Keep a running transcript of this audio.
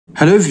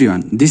Hello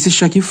everyone, this is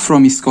Shakib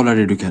from Scholar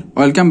Educare.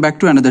 Welcome back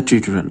to another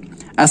tutorial.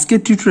 আজকের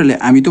টিউটোরিয়ালে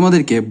আমি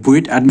তোমাদেরকে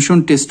BUET admission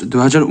test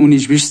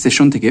 2019-20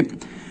 session থেকে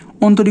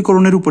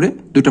অন্তরীকরণের উপরে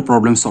দুটো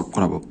প্রবলেম সলভ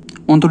করাবো।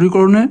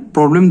 অন্তরীকরণের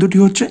প্রবলেম দুটি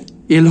হচ্ছে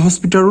এল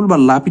হসপিটাল রুল বা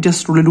লাপিটাস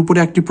রুলের উপরে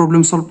একটি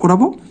প্রবলেম সলভ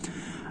করাবো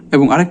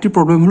এবং আরেকটি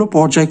প্রবলেম হলো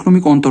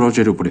পর্যায়ক্রমিক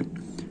অন্তরজের উপরে।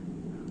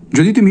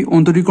 যদি তুমি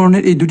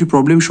অন্তরীকরণের এই দুটি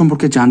প্রবলেম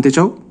সম্পর্কে জানতে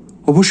চাও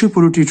অবশ্যই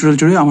পুরো টিউটোরিয়াল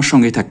জুড়ে আমার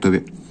সঙ্গেই থাকতে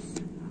হবে।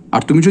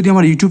 আর তুমি যদি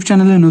আমার ইউটিউব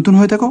চ্যানেলে নতুন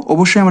হয়ে থাকো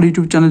অবশ্যই আমার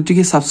ইউটিউব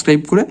চ্যানেলটিকে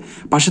সাবস্ক্রাইব করে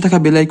পাশে থাকা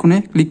বেল আইকনে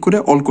ক্লিক করে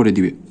অল করে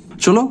দিবে।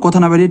 চলো কথা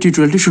না বাড়িয়ে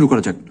টিউটোরিয়ালটি শুরু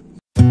করা যাক।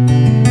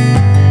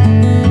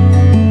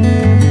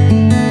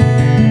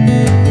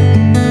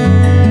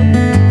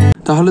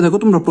 তাহলে দেখো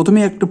তোমরা প্রথমে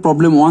একটা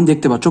প্রবলেম 1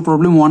 দেখতে পাচ্ছ।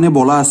 প্রবলেম 1 এ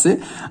বলা আছে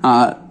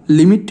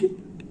limit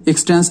x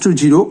tends to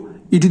 0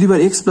 e to the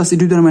power x plus e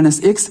to the power minus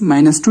x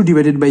minus 2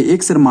 divided by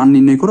x এর মান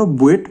নির্ণয় করো।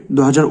 বুয়েট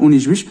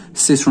 2019-20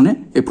 সেশনে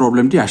এই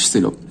প্রবলেমটি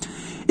আসছিল।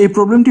 এই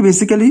প্রবলেমটি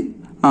বেসিক্যালি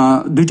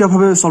দুইটা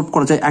ভাবে সলভ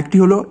করা যায়। একটি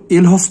হলো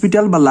এল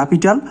হসপিটাল বা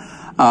লাপিটাল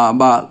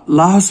বা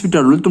লা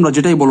হসপিটাল রুল, তোমরা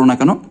যেটাই বলো না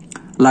কেন,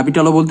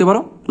 লাপিটালও বলতে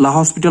পারো, লা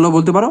হসপিটালও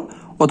বলতে পারো,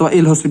 অথবা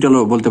এল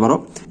হসপিটালও বলতে পারো।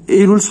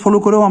 এই রুলস ফলো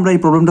করেও আমরা এই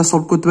প্রবলেমটা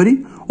সলভ করতে পারি,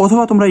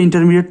 অথবা তোমরা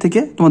ইন্টারমিডিয়েট থেকে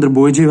তোমাদের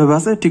বইয়ে যেভাবে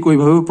আছে ঠিক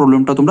ওইভাবে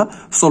প্রবলেমটা তোমরা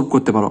সলভ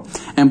করতে পারো।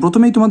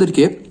 প্রথমেই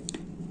তোমাদেরকে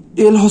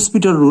এল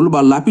হসপিটাল রুল বা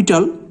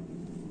লাপিটাল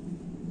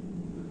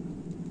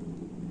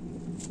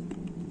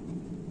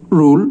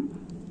রুল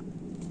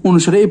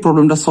অনুসারে এই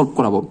প্রবলেমটা সলভ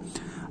করাবো।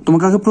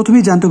 তোমাকে আগে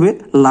প্রথমেই জানতে হবে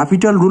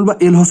লাপিটাল রুল বা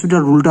এল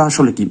হসপিটাল রুলটা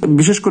আসলে কি।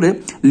 বিশেষ করে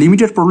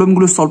লিমিটেড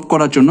প্রবলেমগুলো সলভ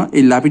করার জন্য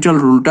এই লাপিটাল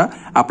রুলটা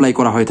অ্যাপ্লাই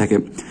করা হয়ে থাকে।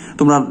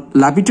 তোমরা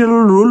লাপিটাল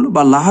রুল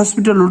বা লা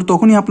হসপিটাল রুল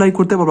তখনই অ্যাপ্লাই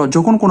করতে পারবা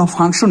যখন কোনো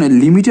ফাংশনের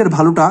লিমিটেড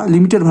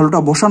ভ্যালুটা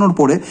বসানোর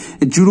পরে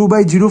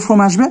 0/0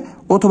 ফর্ম আসবে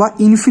অথবা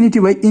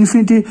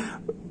ইনফিনিটি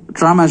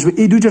ট্রাম আসবে।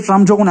 এই দুইটা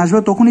ট্রাম যখন আসবে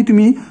তখনই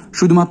তুমি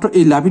শুধুমাত্র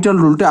এই লাপিটাল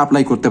রুলটা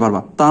অ্যাপ্লাই করতে পারবা,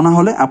 তা না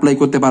হলে অ্যাপ্লাই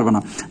করতে পারবে না।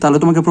 তাহলে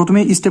তোমাকে প্রথমে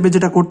স্টেপে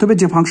যেটা করতে হবে,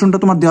 যে ফাংশনটা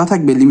তোমার দেওয়া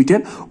থাকবে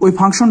লিমিটের, ওই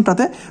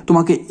ফাংশনটাতে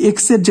তোমাকে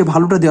এক্স এর যে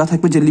ভ্যালুটা দেওয়া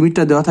থাকবে, যে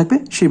লিমিটটা দেওয়া থাকবে,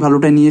 সেই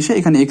ভ্যালুটা নিয়ে এসে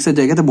এখানে এক্স এর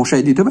জায়গাতে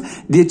বসাই দিতে হবে।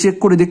 দিয়ে চেক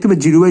করে দেখতে হবে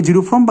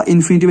 0/0 ফর্ম বা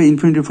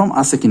ইনফিনিটি ফর্ম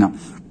আছে কিনা।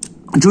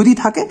 যদি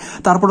থাকে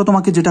তারপরে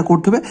তোমাকে যেটা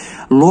করতে হবে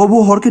লব ও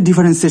হরকে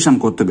ডিফারেন্সিয়েশন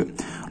করতে হবে।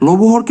 লব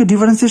ও হরকে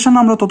ডিফারেন্সিয়েশন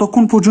আমরা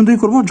ততক্ষণ পর্যন্তই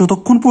করবো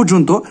যতক্ষণ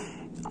পর্যন্ত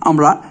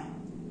আমরা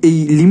এই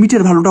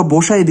লিমিটের ভ্যালুটা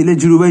বসাই দিলে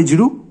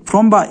 0/0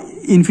 ফর্ম বা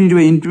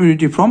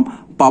ইনফিনিটি ফর্ম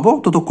পাবো,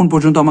 ততক্ষণ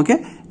পর্যন্ত আমাকে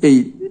এই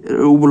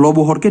লব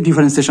ও হরকে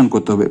ডিফারেন্সিয়েশন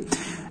করতে হবে।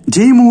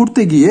 যেই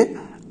মুহূর্তে গিয়ে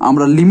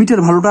আমরা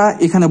লিমিটের ভ্যালুটা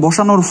এখানে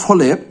বসানোর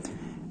ফলে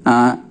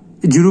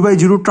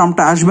 0/0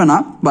 টার্মটা আসবে না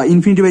বা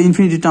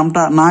ইনফিনিটি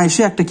টার্মটা না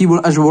এসে একটা কি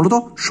আসবে বলতো,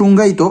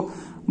 সংজ্ঞায়িত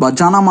বা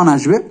জানা মান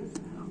আসবে,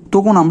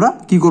 তখন আমরা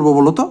কি করব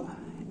বলতো,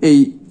 এই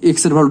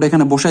এক্স এর ভ্যালুটা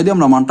এখানে বসাই দিয়ে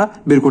আমরা মানটা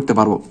বের করতে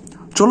পারবো।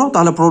 চলো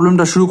তাহলে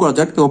প্রবলেমটা শুরু করা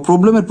যাক। তো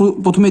প্রবলেমের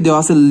প্রথমে দেওয়া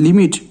আছে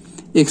limit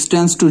x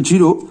tends to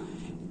 0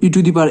 e to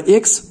the power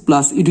x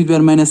plus e to the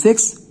power minus x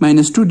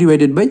minus 2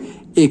 divided by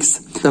x।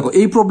 দেখো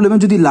এই প্রবলেমে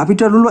যদি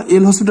লাপিটাল রুল বা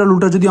এল হসপিটাল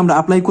রুলটা যদি আমরা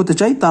অ্যাপ্লাই করতে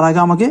চাই, তার আগে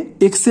আমাকে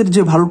x এর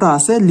যে ভ্যালুটা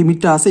আছে,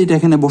 লিমিটটা আছে, এটা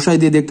এখানে বসাই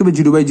দিয়ে দেখতে হবে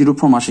 0/0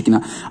 ফর্ম আসে কিনা।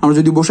 আমরা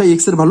যদি বসাই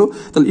x এর ভ্যালু,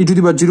 তাহলে e টু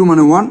দি পাওয়ার 0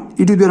 মানে 1,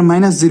 e to the power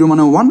minus 0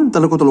 মানে 1,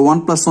 তাহলে কত হলো 1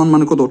 প্লাস 1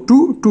 মানে কত 2,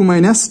 2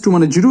 মাইনাস 2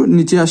 মানে 0,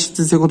 নিচে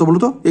আসছে কত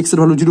বলতো, x এর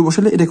ভ্যালু 0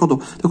 বসালে এটা কত,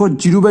 দেখো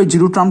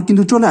 0/0 টার্ম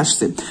কিন্তু চলে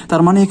আসছে।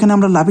 তার মানে এখানে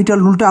আমরা লাপিটাল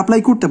রুলটা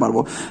অ্যাপ্লাই করতে পারবো।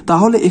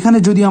 তাহলে এখানে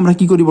যদি আমরা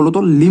কি করি বলতো,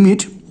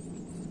 লিমিট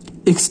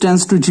x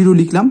টেন্ডস টু 0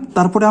 লিখলাম,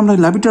 তারপরে আমরা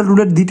লাপিটাল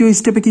রুলের দ্বিতীয়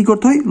স্টেপে কি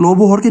করতে হয়, লব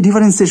ও হরকে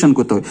ডিফারেন্সিয়েশন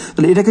করতে হয়।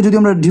 তাহলে এটাকে যদি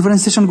আমরা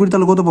ডিফারেন্সিয়েশন করি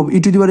তাহলে কত পাবো, e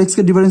to the power x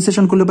K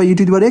differentiation করলে পাই e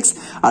to the power x,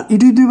 R e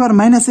to the power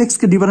minus x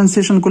K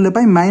differentiation করলে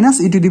পাই minus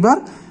e to the power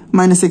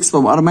minus x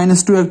পাবো। আর মাইনাস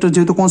 2 একটা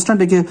যেহেতু কনস্ট্যান্ট,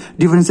 একে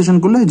ডিফারেন্সিয়েশন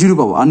করলে 0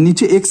 পাবো, আর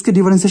নিচে x কে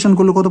differentiation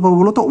করলে কত পাবো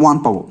বলো তো, 1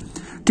 পাবো।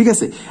 ঠিক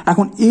আছে,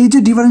 এখন এই যে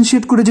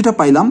ডিফারেন্সিয়েট করে যেটা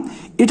পাইলাম,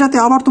 এটাতে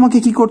আবার তোমাকে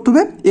কি করতে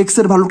হবে, x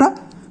এর ভ্যালুটা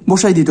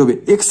বসাই দিতে হবে।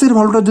 এক্স এর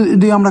ভ্যালুটা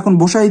যদি আমরা এখন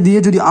বসাই দিয়ে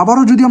যদি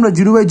আবারও যদি আমরা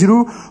 0/0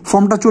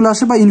 ফর্মটা চলে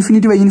আসে বা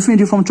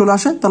ইনফিনিটি ফর্ম চলে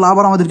আসে, তাহলে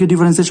আবার আমাদেরকে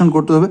ডিফারেন্সিয়েশন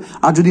করতে হবে।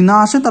 আর যদি না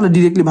আসে তাহলে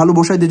ডিরেক্টলি ভ্যালু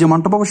বসাই দিয়ে যে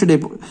মানটা পাবো সেটাই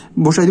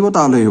বসাই দিব,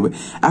 তাহলেই হবে।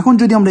 এখন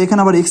যদি আমরা এখানে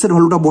আবার এক্স এর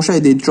ভ্যালুটা বসাই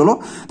দিই, চলো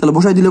তাহলে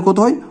বসাই দিলে কত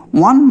হয়,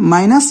 1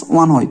 মাইনাস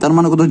 1 হয়, তার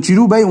মানে কত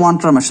 0/1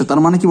 টার্ম আসছে। তার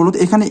মানে কি বলতো,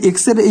 এখানে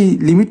এক্স এর এই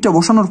লিমিটটা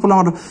বসানোর ফলে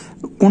আমার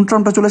কোন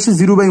টার্মটা চলে আসছে,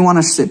 0/1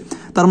 আসছে।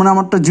 তার মানে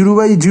আমারটা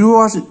 0/0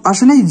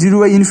 আসে নাই,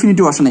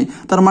 0/∞ আসে নাই।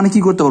 তার মানে কি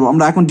করতে পারবো,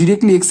 আমরা এখন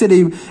ডিরেক্টলি এক্স এর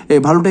এই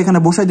ভ্যালুটা এখানে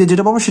বসাই দিয়ে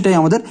যেটা পাবো সেটাই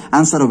আমাদের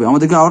অ্যান্সার হবে,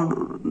 আমাদেরকে আর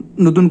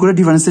নতুন করে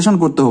ডিফারেন্সিয়েশন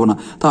করতে হবে না।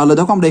 তাহলে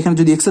দেখো আমরা এখানে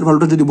যদি এক্স এর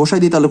ভ্যালুটা যদি বসাই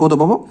দিই তাহলে কত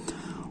পাবো,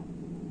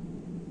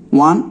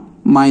 1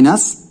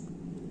 মাইনাস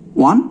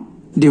 1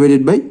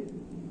 ডিভাইডেড বাই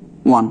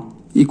 1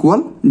 ইকুয়াল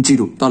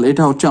 0। তাহলে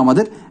এটা হচ্ছে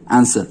আমাদের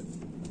অ্যান্সার।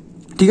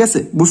 ঠিক আছে,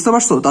 বুঝতে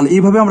পারছো? তাহলে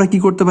এইভাবে আমরা কি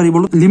করতে পারি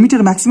বলো,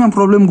 লিমিটের ম্যাক্সিমাম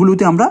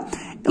প্রবলেমগুলোতে আমরা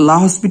লা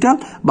হসপিটাল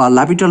বা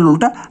লাপিটাল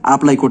রুলটা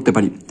অ্যাপ্লাই করতে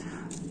পারি।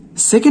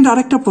 সেকেন্ড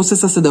আরেকটা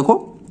প্রসেস আছে দেখো,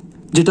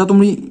 যেটা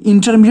তুমি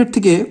ইন্টারমিডিয়েট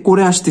থেকে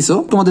করে আসতেছো,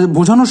 তোমাদের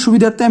বোঝানোর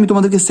সুবিধার্থে আমি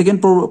তোমাদেরকে সেকেন্ড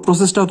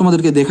প্রসেসটাও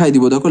তোমাদেরকে দেখাই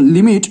দিব। দেখো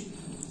limit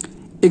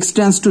x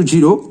tends to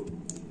 0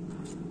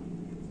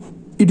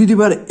 e to the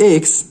power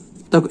x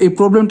দেখো এই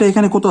প্রবলেমটা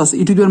এখানে কত আছে,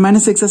 ই to the power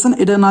minus x আছে,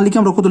 এটা না লিখে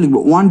আমরা কত লিখবো,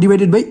 1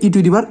 divided by E to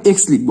the power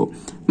x লিখবো,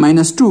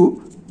 -2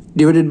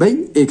 divided by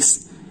x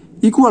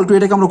equal to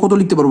এটাকে আমরা কত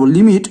লিখতে পারবো,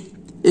 লিমিট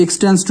এক্স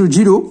টেন্স টু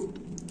 0।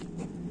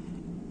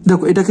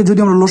 দেখো এটাকে যদি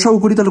আমরা লসাগু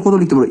করি তাহলে কত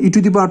লিখতে পারবো, ই to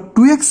the power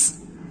 2x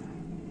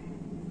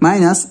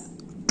minus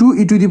 2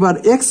 E to the power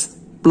x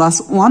plus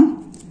 1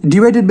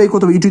 divided by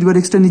কত, ই টু দি পাওয়ার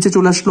এক্সটা নিচে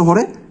চলে আসলো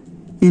হরে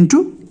ইন্টু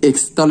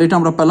এক্স। তাহলে এটা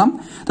আমরা পেলাম।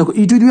 দেখো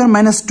ই to the power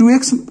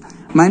 -2x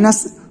minus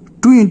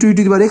 2 into E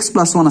to the power x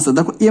plus 1 আছে।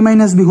 দেখো a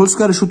মাইনাস বি হোল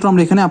স্কয়ারের সূত্র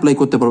আমরা এখানে অ্যাপ্লাই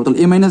করতে পারবো। তাহলে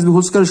a মাইনাস বি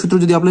হোল স্কয়ারের সূত্র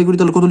যদি অ্যাপ্লাই করি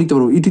তাহলে কত লিখতে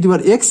পারবো, ই to the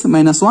power x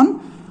minus 1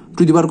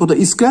 to the পাওয়ার কত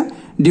square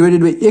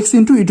divided by x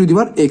into E to the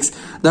power x.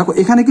 দেখো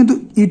এখানে কিন্তু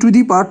ই টু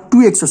দি পাওয়ার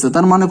 2x আছে,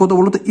 তার মানে কত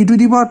বলতো, ই টু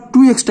দি পাওয়ার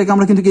 2x টাকে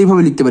আমরা কিন্তু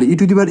এইভাবে লিখতে পারি, ই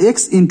to the power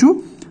x into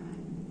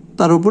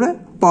তার উপরে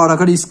পাওয়ার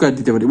আকারে স্কয়ার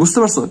দিতে পারি, বুঝতে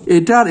পারছো?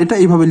 এটা আর এটা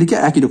এইভাবে লিখে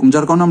একই রকম,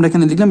 যার কারণে আমরা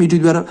এখানে লিখলাম ই to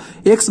the power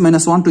x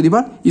minus 1 to the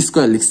power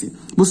square লিখছি,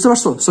 বুঝতে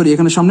পারছো? সরি,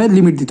 এখানে সামনে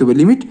লিমিট দিতে হবে,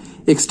 লিমিট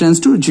এক্স টেন্স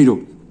টু 0।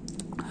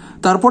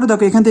 তারপরে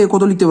দেখো এখান থেকে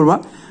কত লিখতে পারবা,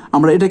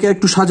 আমরা এটাকে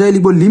একটু সাজায়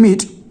লিখবো,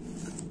 limit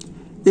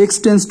x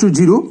tends to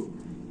 0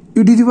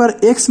 E to the power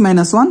x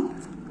minus 1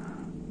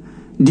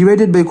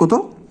 divided by কত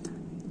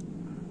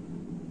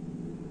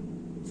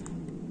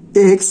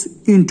x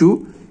into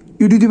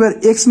E to the power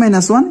x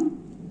minus 1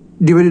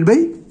 divided by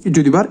E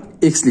to the power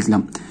x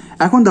লিখলাম।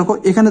 এখন দেখো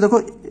এখানে দেখো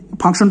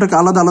ফাংশনটাকে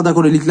আলাদা আলাদা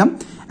করে লিখলাম।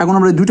 এখন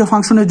আমরা দুইটা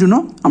ফাংশনের জন্য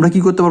আমরা কি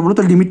করতে পারবো,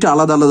 তো লিমিটটা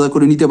আলাদা আলাদা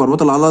করে নিতে পারবো।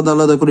 তাহলে আলাদা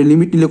আলাদা করে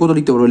লিমিট নিলে কত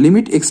লিখতে পারবো,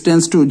 limit x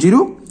tends to 0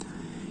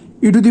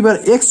 E to the power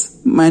x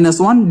minus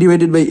 1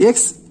 divided by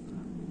x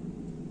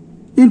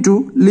into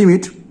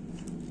limit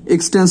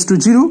x tends to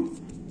 0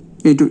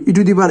 into E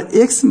to the power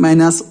x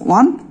minus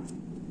 1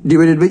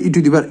 divided by E to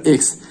the power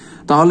x.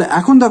 তাহলে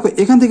এখন দেখো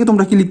এখান থেকে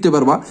তোমরা কি লিখতে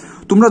পারবা,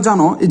 তোমরা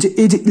জানো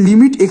এই যে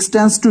limit x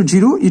tends to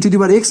 0 E to the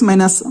power x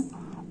minus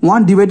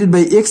 1 divided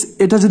by x,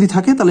 এটা যদি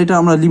থাকে তাহলে এটা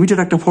আমরা লিমিটের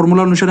একটা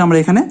ফর্মুলা অনুসারে আমরা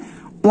এখানে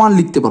 1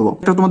 লিখতে পারবো।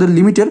 এটা তোমাদের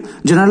লিমিটের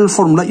general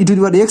formula, E to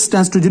the power x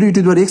tends to 0 E to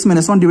the power x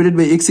minus 1 divided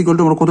by x equal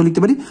to আমরা কত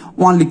লিখতে পারি,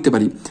 1 লিখতে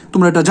পারি।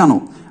 তোমরা এটা জানো,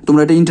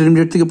 তোমরা এটা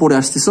ইন্টারমিডিয়েট থেকে পড়ে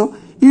আসতেছো।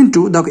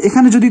 ইন্টু দেখো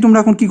এখানে যদি তোমরা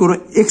এখন কি করো,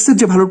 এক্স এর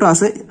যে ভ্যালুটা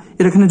আছে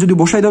এখানে যদি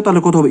বসাই দাও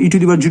তাহলে কত হবে, ই টু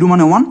দি পাওয়ার 0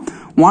 মানে 1,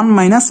 1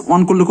 মাইনাস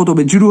 1 করলে কত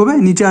হবে, 0 হবে,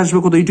 নিচে আসবে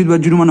কত, ই টু দি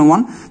পাওয়ার 0 মানে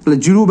 1, তাহলে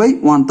 0 বাই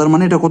 1, তার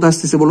মানে এটা কত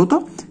আসতেছে বলো তো,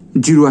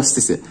 0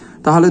 আসতেছে।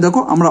 তাহলে দেখো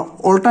আমরা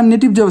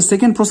অল্টারনেটিভ যে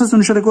সেকেন্ড প্রসেস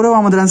অনুসারে করেও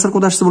আমাদের অ্যান্সার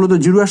কত আসছে বলো তো,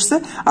 0 আসছে।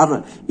 আর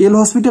এল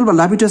হসপিটাল বা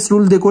ল্যাবিটেস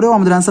রুল দিয়ে করেও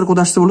আমাদের অ্যান্সার কত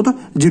আসছে বলো তো,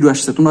 0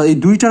 আসছে। তোমরা এই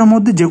দুইটার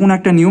মধ্যে যে কোনো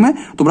একটা নিয়মে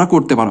তোমরা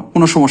করতে পারো,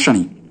 কোনো সমস্যা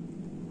নেই।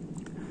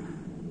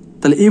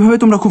 তাহলে এইভাবে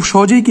তোমরা খুব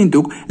সহজেই কিন্তু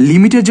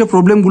লিমিটের যে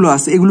প্রবলেমগুলো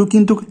আছে এগুলো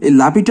কিন্তু এই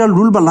ল্যাপিটাল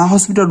রুল বা লা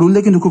হসপিটাল রুল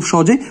দিয়ে কিন্তু খুব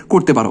সহজেই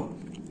করতে পারো।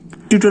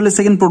 টিউটোরিয়ালের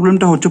সেকেন্ড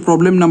প্রবলেমটা হচ্ছে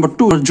প্রবলেম নাম্বার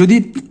 2। যদি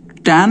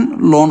tan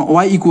ln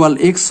y equal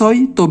x হয়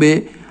তবে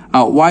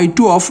y2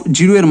 অফ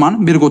 0 এর মান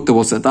বের করতে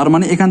বলছে। তার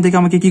মানে এখান থেকে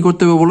আমাকে কি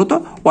করতে হবে বলো তো,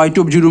 y2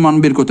 অফ 0 মান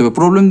বের করতে হবে।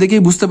 প্রবলেম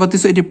দেখেই বুঝতে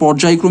পারতেছো এটি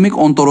পর্যায়ক্রমিক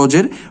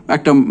অন্তরজের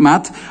একটা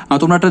ম্যাথ।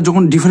 তোমরা একটা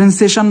যখন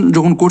ডিফারেন্সিয়েশন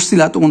যখন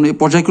করছিলা তখন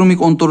পর্যায়ক্রমিক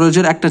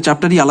অন্তরজের একটা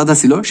চ্যাপ্টারই আলাদা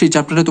ছিল, সেই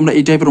চ্যাপ্টারে তোমরা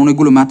এই টাইপের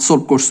অনেকগুলো ম্যাথ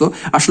সলভ করছো।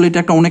 আসলে এটা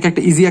একটা অনেক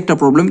একটা ইজি একটা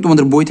প্রবলেম,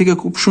 তোমাদের বই থেকে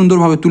খুব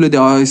সুন্দরভাবে তুলে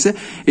দেওয়া হয়েছে।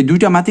 এই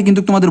দুইটা ম্যাথই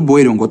কিন্তু তোমাদের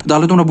বইয়ের অঙ্ক।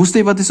 তাহলে তোমরা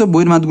বুঝতেই পারতেছো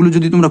বইয়ের ম্যাথগুলো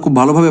যদি তোমরা খুব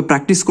ভালোভাবে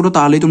প্র্যাকটিস করো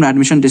তাহলেই তোমরা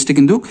অ্যাডমিশন টেস্টে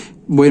কিন্তু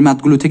বইয়ের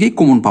ম্যাথগুলো থেকেই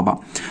কমন পাবা।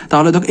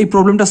 তাহলে দেখো এই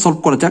প্রবলেমটা সলভ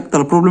করা যাক।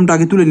 তাহলে প্রবলেমটা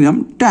আগে তুলে নিলাম,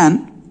 tan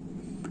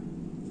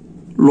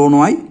ln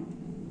y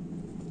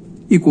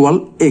equal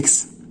x.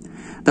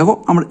 দেখো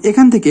আমরা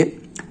এখান থেকে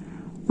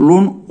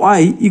ln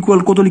y ইকুয়াল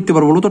কত লিখতে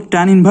পারবো বলো তো,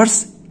 tan ইনভার্স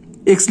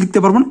এক্স লিখতে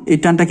পারবো না, এই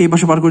ট্যানটাকে এই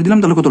পাশে পার করে দিলাম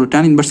তাহলে কত হলো,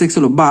 tan ইনভার্স এক্স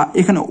হলো। বা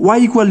এখানে y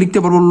ইকুয়াল লিখতে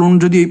পারবো, ln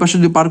যদি এই পাশে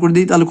যদি পার করে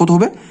দিই তাহলে কত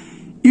হবে,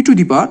 ই to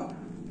the power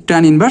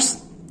tan inverse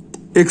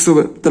x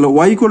হবে। তাহলে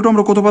y ইকুয়াল টু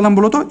আমরা কত পেলাম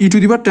বলো তো, ই to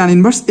the power tan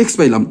inverse x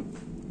পাইলাম।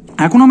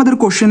 এখন আমাদের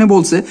কোশ্চেনে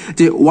বলছে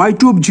যে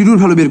y2 অফ 0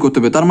 ভ্যালু বের করতে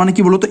হবে। তার মানে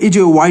কি বলতো, এই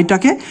যে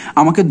yটাকে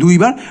আমাকে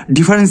দুইবার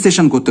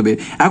ডিফারেন্সিয়েশন করতে হবে।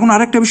 এখন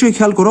আরেকটা বিষয়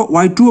খেয়াল করো,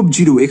 y2 অফ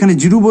 0, এখানে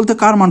 0 বলতে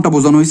কার মানটা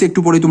বোঝানো হয়েছে একটু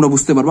পরেই তোমরা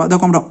বুঝতে পারবা।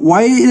 দেখো আমরা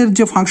y এর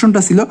যে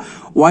ফাংশনটা ছিল,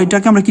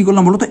 yটাকে আমরা কি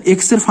করলাম বলতো, x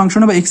এর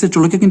ফাংশনে বা x এর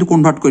চলকে কিন্তু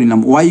কনভার্ট করে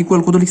নিলাম। y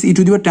ইকুয়াল কত লিখছি, ই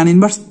to the power tan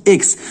inverse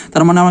x।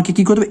 তার মানে আমাকে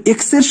কি করতে হবে, x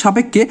এর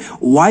সাপেক্ষে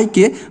y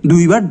কে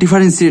দুইবার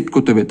ডিফারেন্সিয়েট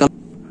করতে হবে।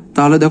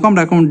 তাহলে দেখো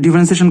আমরা এখন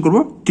ডিফারেন্সিয়েশন করব,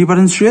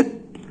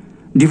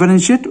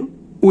 differentiate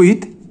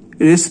with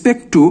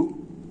respect to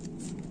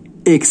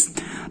x.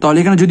 তাহলে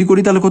এখানে যদি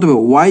করি তাহলে কত হবে,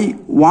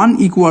 y1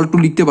 ইকুয়াল টু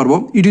লিখতে পারবো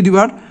ই to the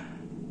power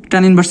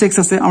tan inverse x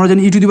আছে। আমরা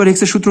জানি ই টু দি পাওয়ার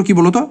এক্স এর সূত্র কি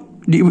বলতো,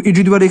 ই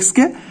to the power x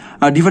K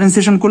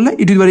differentiation করলে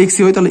ই টু দি পাওয়ার এক্স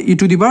হয়, তাহলে ই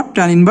to the power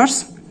tan inverse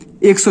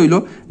x হইলো।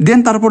 দেন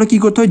তারপরে কি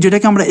করতে হয়,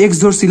 যেটাকে আমরা এক্স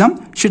ধরছিলাম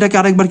সেটাকে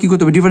আরেকবার কি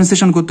করতে হবে,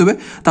 ডিফারেন্সিয়েশন করতে হবে।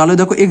 তাহলে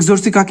দেখো এক্স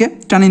ধরছি কাকে,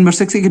 tan ইনভার্স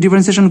এক্স, একে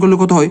ডিফারেন্সিয়েশন করলে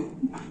কত হয়,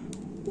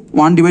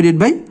 1 divided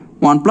by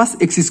 1 plus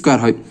x square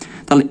হয়।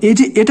 তাহলে এই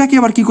যে এটাকে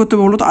আবার কি করতে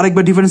হবে বলতো,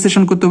 আরেকবার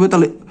ডিফারেন্সিয়েশন করতে হবে।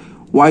 তাহলে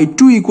y2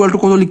 ইকুয়াল টু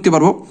কত লিখতে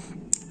পারবো,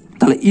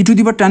 তাহলে ই to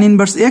the power tan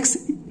inverse x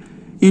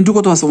into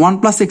কত আছে, 1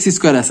 প্লাস এক্স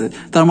স্কোয়ার আছে।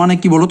 তার মানে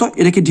কি বলতো,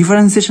 এটাকে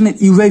ডিফারেন্সিয়েশনের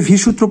ইউ বাই ভি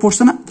সূত্র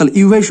পড়ছে না, তাহলে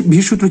ইউ বাই ভি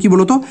সূত্র কি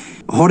বলতো,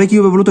 হরে কি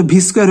হবে বলতো, ভি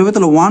স্কোয়ার হবে।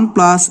 তাহলে 1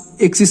 প্লাস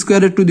এক্স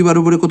স্কোয়ারের টু দি পাওয়ার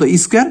উপরে কত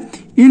স্কোয়ার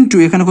ইন্টু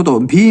এখানে কত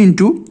ভি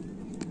ইন্টু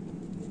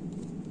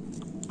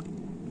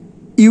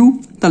ইউ,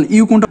 তাহলে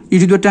ইউ কোনটা, you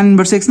to the power tan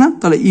inverse x না,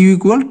 তাহলে you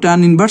equal tan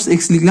inverse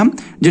x লিখলাম,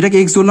 যেটাকে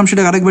x ধরলাম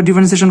সেটাকে আরেকবার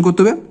ডিফারেন্সিয়েশন করতে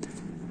হবে।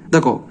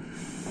 দেখো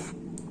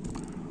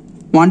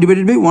 1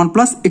 divided by 1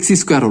 plus x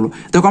square হলো।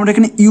 দেখো আমরা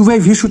এখানে ইউ বাই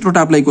ভি সূত্রটা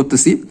অ্যাপ্লাই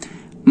করতেছি,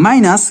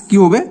 মাইনাস কি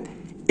হবে,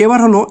 এবার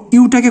হলো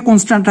ইউটাকে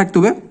কনস্ট্যান্ট রাখতে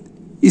হবে,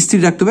 স্থির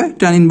রাখতে হবে,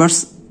 tan ইনভার্স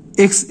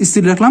এক্স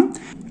স্থির রাখলাম,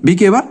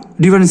 বিকে এবার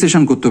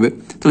ডিফারেন্সিয়েশন করতে হবে।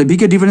 তাহলে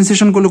বিকে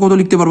ডিফারেন্সিয়েশন করলে কত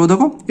লিখতে পারবো,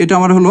 দেখো এটা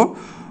আমার হলো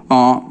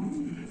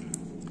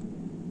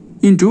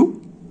ইন্টু,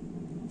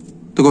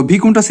 দেখো ভি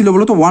কোনটা ছিল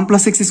বলো তো 1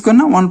 প্লাস এক্স স্কোয়ার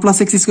না, 1 প্লাস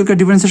এক্স স্কোয়ারকে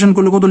ডিফারেন্সিয়েশন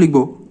করলে কত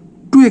লিখবো,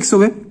 2x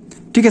হবে,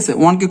 ঠিক আছে,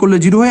 1 কে করলে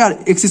 0 হয় আর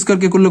এক্স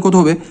স্কোয়ারকে করলে কত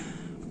হবে,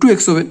 2x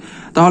হবে।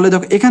 তাহলে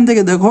দেখো এখান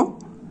থেকে দেখো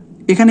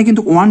এখানে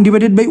কিন্তু 1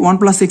 divided by 1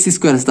 plus x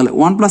square আছে, তাহলে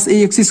 1 প্লাস এই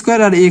এক্স স্কোয়ার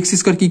আর এই এক্স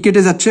স্কোয়ার কি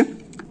কেটে যাচ্ছে,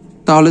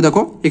 তাহলে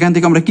দেখো এখান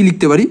থেকে আমরা কি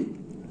লিখতে পারি,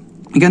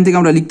 এখান থেকে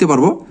আমরা লিখতে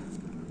পারবো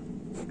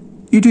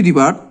ই to the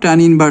power tan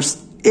inverse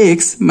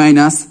x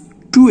minus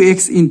 2x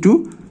into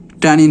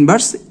tan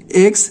inverse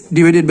x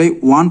divided by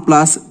 1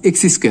 plus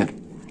x square,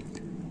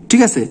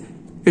 ঠিক আছে,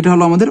 এটা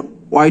হলো আমাদের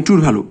y2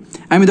 এর ভ্যালু।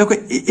 আমি দেখো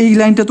এই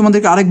লাইনটা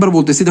তোমাদেরকে আরেকবার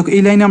বলতেছি, দেখো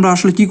এই লাইনে আমরা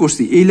আসলে কি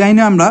করছি, এই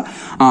লাইনে আমরা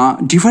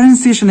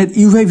ডিফারেন্সিয়েশনের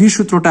ইউ বাই ভি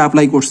সূত্রটা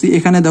অ্যাপ্লাই করছি।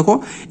 এখানে দেখো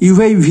ইউ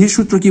বাই ভি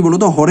সূত্র কি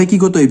বলতো, হরে কি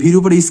করতে হয়, ভির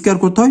উপরে স্কোয়ার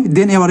করতে হয়,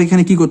 দেন এবার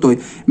এখানে কি করতে হয়,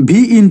 ভি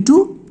ইন্টু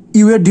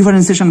ইউ এর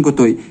ডিফারেন্সিয়েশন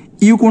করতে হয়।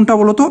 ইউ কোনটা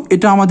বলতো,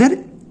 এটা আমাদের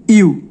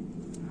ইউ,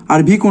 আর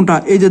ভি কোনটা,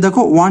 এই যে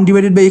দেখো 1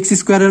 ডিভাইডেড বাই এক্স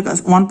স্কোয়ারের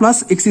 1 প্লাস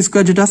এক্স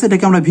স্কোয়ার যেটা আছে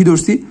এটাকে আমরা ভি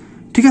ধরছি,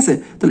 ঠিক আছে,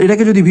 তাহলে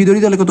এটাকে যদি ভি ধরি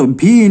তাহলে কত,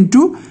 ভি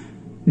ইন্টু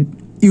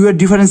ইউ এর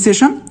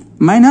differentiation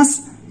minus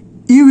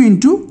you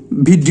into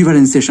V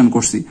differentiation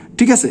করছি,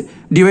 ঠিক আছে,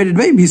 ডিভাইডেড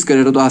বাই ভি স্কোয়ার,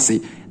 এটা তো আসেই।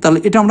 তাহলে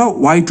এটা আমরা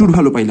y2 এর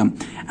ভ্যালু পাইলাম।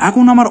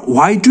 এখন আমার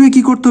y2 এ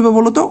কি করতে হবে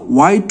বলতো,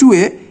 y2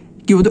 এ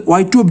কি বলতো,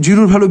 y2 অফ 0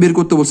 এর ভ্যালু বের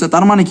করতে বলছে।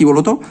 তার মানে কি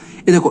বলতো,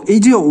 এই দেখো এই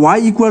যে y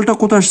ইকুয়ালটা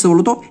কত আসছে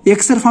বলতো, x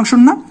এর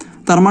ফাংশন না,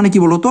 তার মানে কি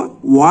বলতো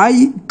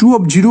y2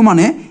 অফ 0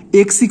 মানে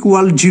x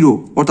ইকুয়াল 0,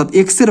 অর্থাৎ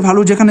x এর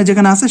ভ্যালু যেখানে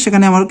যেখানে আছে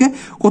সেখানে আমাকে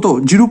কত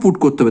 0 পুট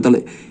করতে হবে। তাহলে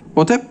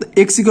অর্থাৎ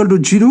x ইকুয়াল টু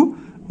 0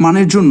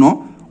 মানের জন্য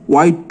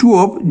y2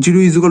 of 0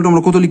 is equal to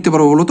আমরা কত লিখতে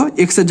পারবো বলতো,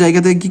 x এর জায়গা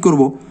থেকে কি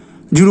করবো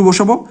 0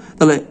 বসাবো।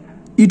 তাহলে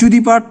ই to the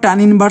power tan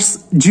inverse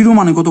 0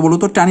 মানে কত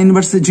বলতো, tan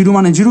ইনভার্স 0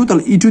 মানে 0,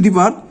 তাহলে ই টু দি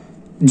পাওয়ার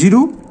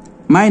 0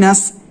 মাইনাস,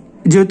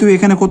 যেহেতু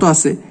এখানে কত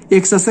আছে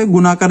x আছে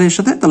গুণাকারের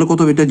সাথে, তাহলে কত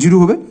হবে, এটা 0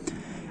 হবে।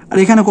 আর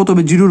এখানে কত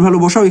হবে, 0 এর ভ্যালু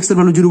বসাও, x এর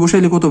ভ্যালু 0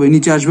 বসাইলে কত হবে,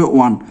 নিচে আসবে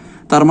 1,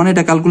 তার মানে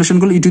এটা ক্যালকুলেশন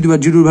করলে ই টু দি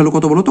পাওয়ার 0 এর ভ্যালু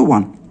কত বলতো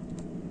 1,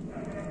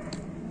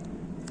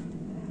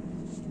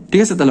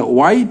 ঠিক আছে। তাহলে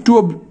y2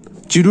 অফ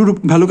 0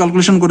 ভ্যালু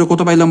ক্যালকুলেশন করে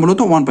কত পাইলাম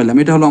বলতো, 1 পাইলাম,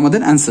 এটা হলো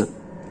আমাদের অ্যান্সার।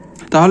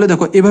 তাহলে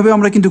দেখো এভাবে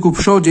আমরা কিন্তু খুব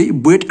সহজেই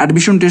বুয়েট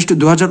অ্যাডমিশন টেস্ট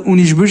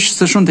 2019-20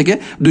 সেশন থেকে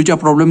 2টা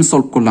প্রবলেম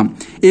সলভ করলাম।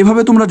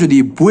 এইভাবে তোমরা যদি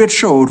বুয়েট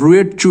সহ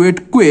রুয়েট, চুয়েট,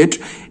 কুয়েট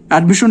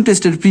অ্যাডমিশন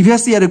টেস্টের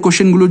প্রিভিয়াস ইয়ারের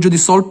কোশ্চেনগুলো যদি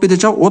সলভ পেতে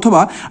চাও,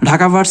 অথবা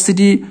ঢাকা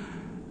ভার্সিটি,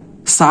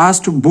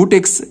 সাস্ট,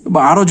 বুটেক্স বা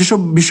আরও যেসব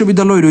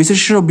বিশ্ববিদ্যালয় রয়েছে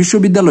সেসব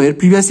বিশ্ববিদ্যালয়ের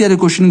প্রিভিয়াস ইয়ারের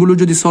কোশ্চেনগুলো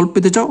যদি সলভ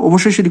পেতে চাও,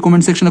 অবশ্যই সেটি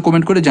কমেন্ট সেকশনে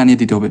কমেন্ট করে জানিয়ে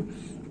দিতে হবে।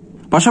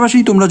 পাশাপাশি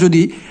তোমরা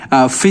যদি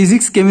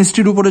ফিজিক্স,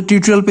 কেমিস্ট্রির উপরে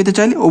টিউটোরিয়াল পেতে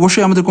চাইলে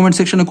অবশ্যই আমাদের কমেন্ট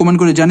সেকশনে কমেন্ট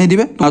করে জানিয়ে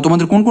দিবে।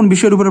 তোমাদের কোন কোন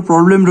বিষয়ের উপরে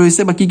প্রবলেম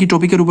রয়েছে বা কি কি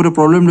টপিকের উপরে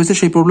প্রবলেম রয়েছে,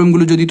 সেই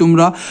প্রবলেমগুলো যদি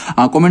তোমরা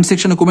কমেন্ট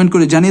সেকশনে কমেন্ট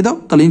করে জানিয়ে দাও,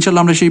 তাহলে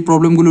ইনশাল্লাহ আমরা সেই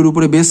প্রবলেমগুলোর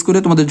উপরে বেস করে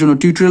তোমাদের জন্য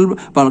টিউটোরিয়াল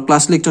বা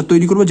ক্লাস লেকচার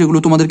তৈরি করবো, যেগুলো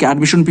তোমাদেরকে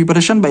অ্যাডমিশন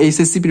প্রিপারেশন বা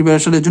এইচএসসি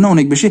প্রিপারেশনের জন্য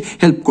অনেক বেশি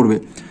হেল্প করবে।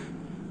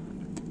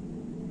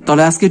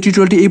 তাহলে আজকে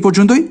টিউটোরিয়ালটি এই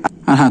পর্যন্তই।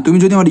 আর হ্যাঁ, তুমি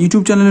যদি আমার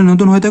ইউটিউব চ্যানেলে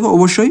নতুন হয়ে থাকো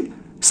অবশ্যই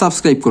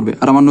সাবস্ক্রাইব করবে,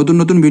 আর আমার নতুন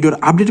নতুন ভিডিওর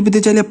আপডেট পেতে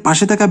চাইলে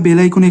পাশে থাকা বেল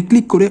আইকনে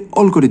ক্লিক করে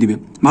অল করে দিবে।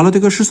 ভালো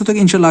থেকে সুস্থ থেকে,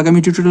 ইনশাআল্লাহ আগামী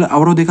টিউটোরিয়ালে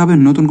আবারও দেখাবে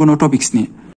নতুন কোনো টপিকস নিয়ে।